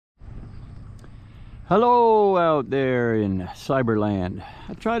Hello out there in Cyberland.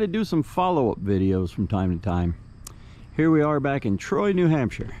 I try to do some follow-up videos from time to time. Here we are back in Troy, New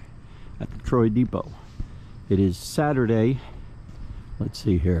Hampshire at the Troy Depot. It is Saturday, let's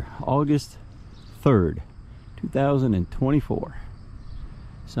see here, August 3rd, 2024.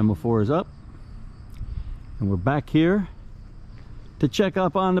 Semaphore is up and we're back here to check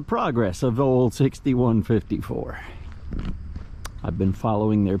up on the progress of old 6154. I've been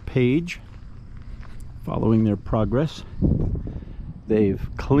following their page, following their progress. They've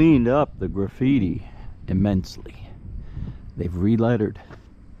cleaned up the graffiti immensely. They've re-lettered.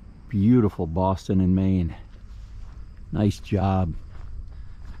 Beautiful Boston and Maine. Nice job.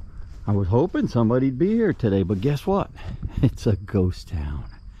 I was hoping somebody'd be here today, but guess what? It's a ghost town.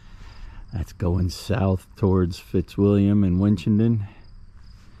 That's going south towards Fitzwilliam and Winchendon.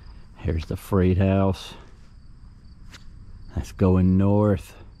 Here's the freight house. That's going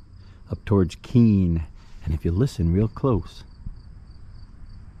north up towards Keene. And if you listen real close,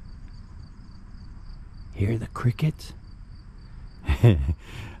 hear the crickets?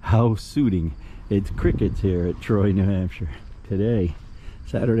 How soothing. It's crickets here at Troy, New Hampshire today,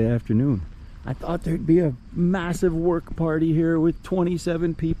 Saturday afternoon. I thought there'd be a massive work party here with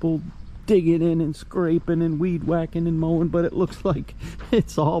 27 people digging in and scraping and weed whacking and mowing, but it looks like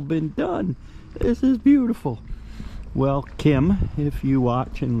it's all been done. This is beautiful. Well, Kim, if you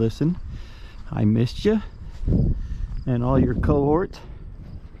watch and listen, I missed you and all your cohorts,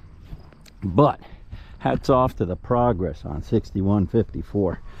 but hats off to the progress on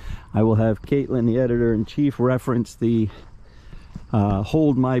 6154. I will have Caitlin, the editor-in-chief, reference the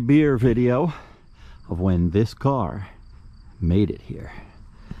Hold My Beer video of when this car made it here.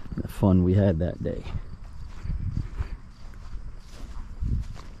 The fun we had that day.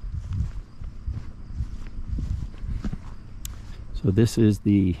 So this is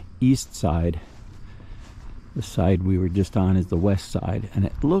the east side. The side we were just on is the west side, and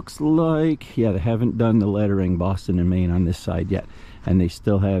it looks like, yeah, they haven't done the lettering Boston and Maine on this side yet, and they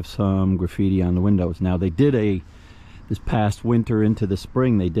still have some graffiti on the windows. Now they did this past winter into the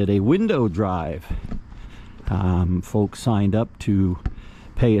spring, they did a window drive. Folks signed up to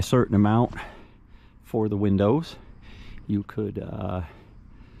pay a certain amount for the windows. You could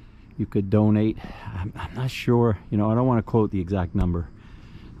donate. I'm not sure, you know, I don't want to quote the exact number,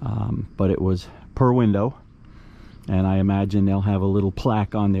 but it was per window. And I imagine they'll have a little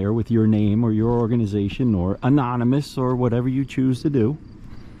plaque on there with your name or your organization or anonymous or whatever you choose to do.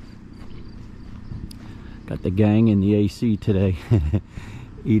 Got the gang in the AC today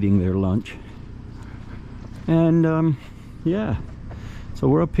eating their lunch. And yeah, so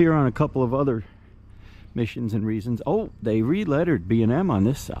we're up here on a couple of other missions and reasons. Oh, they re-lettered B&M on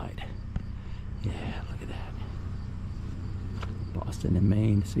this side. Yeah, look at that. Boston and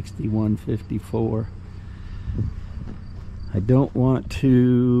Maine, 6154. I don't want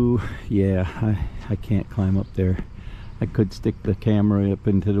to, yeah, I can't climb up there. I could stick the camera up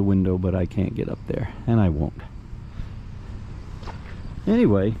into the window, but I can't get up there, and I won't.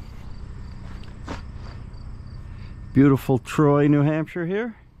 Anyway, beautiful Troy, New Hampshire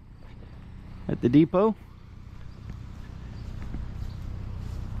here at the depot.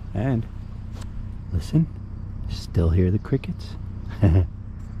 And listen, still hear the crickets.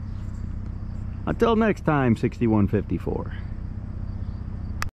 Until next time, 6154.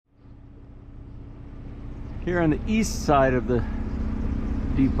 Here on the east side of the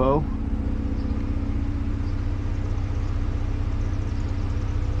depot,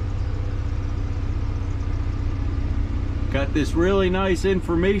 got this really nice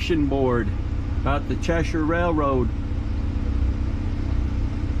information board about the Cheshire Railroad,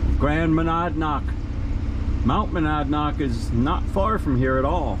 Grand Monadnock. Mount Monadnock is not far from here at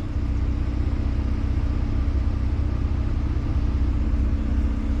all.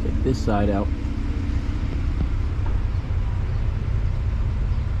 Take this side out.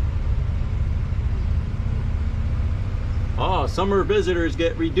 Oh, summer visitors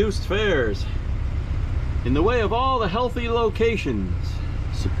get reduced fares. In the way of all the healthy locations,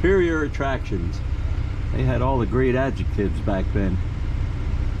 superior attractions. They had all the great adjectives back then.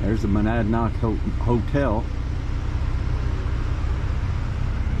 There's the Monadnock Hotel.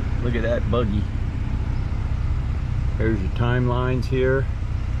 Look at that buggy. There's your timelines here.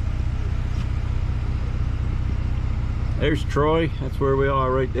 There's Troy. That's where we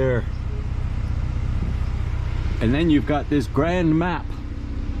are right there. And then you've got this grand map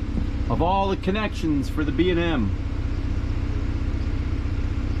of all the connections for the B&M.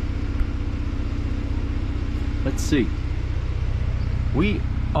 Let's see. We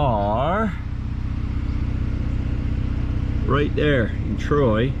are right there in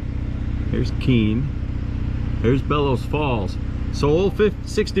Troy. There's Keene. There's Bellows Falls. So old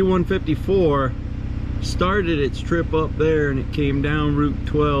 6154 started its trip up there, and it came down Route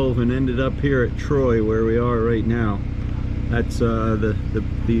 12 and ended up here at Troy, where we are right now. That's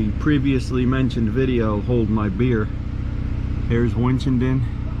the previously mentioned video, Hold My Beer. Here's Winchendon,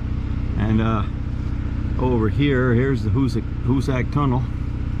 and over here's the Hoosac Tunnel.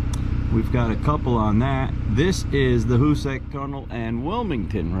 We've got a couple on that. This is the Hoosac Tunnel and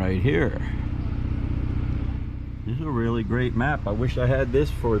Wilmington right here. This is a really great map. I wish I had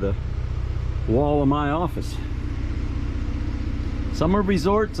this for the wall of my office. Summer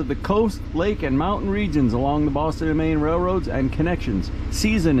resorts of the coast, lake, and mountain regions along the Boston and Maine railroads and connections.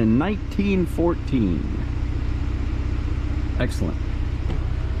 Season in 1914. Excellent.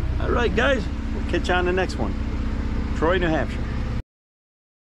 All right, guys. We'll catch you on the next one. Troy, New Hampshire.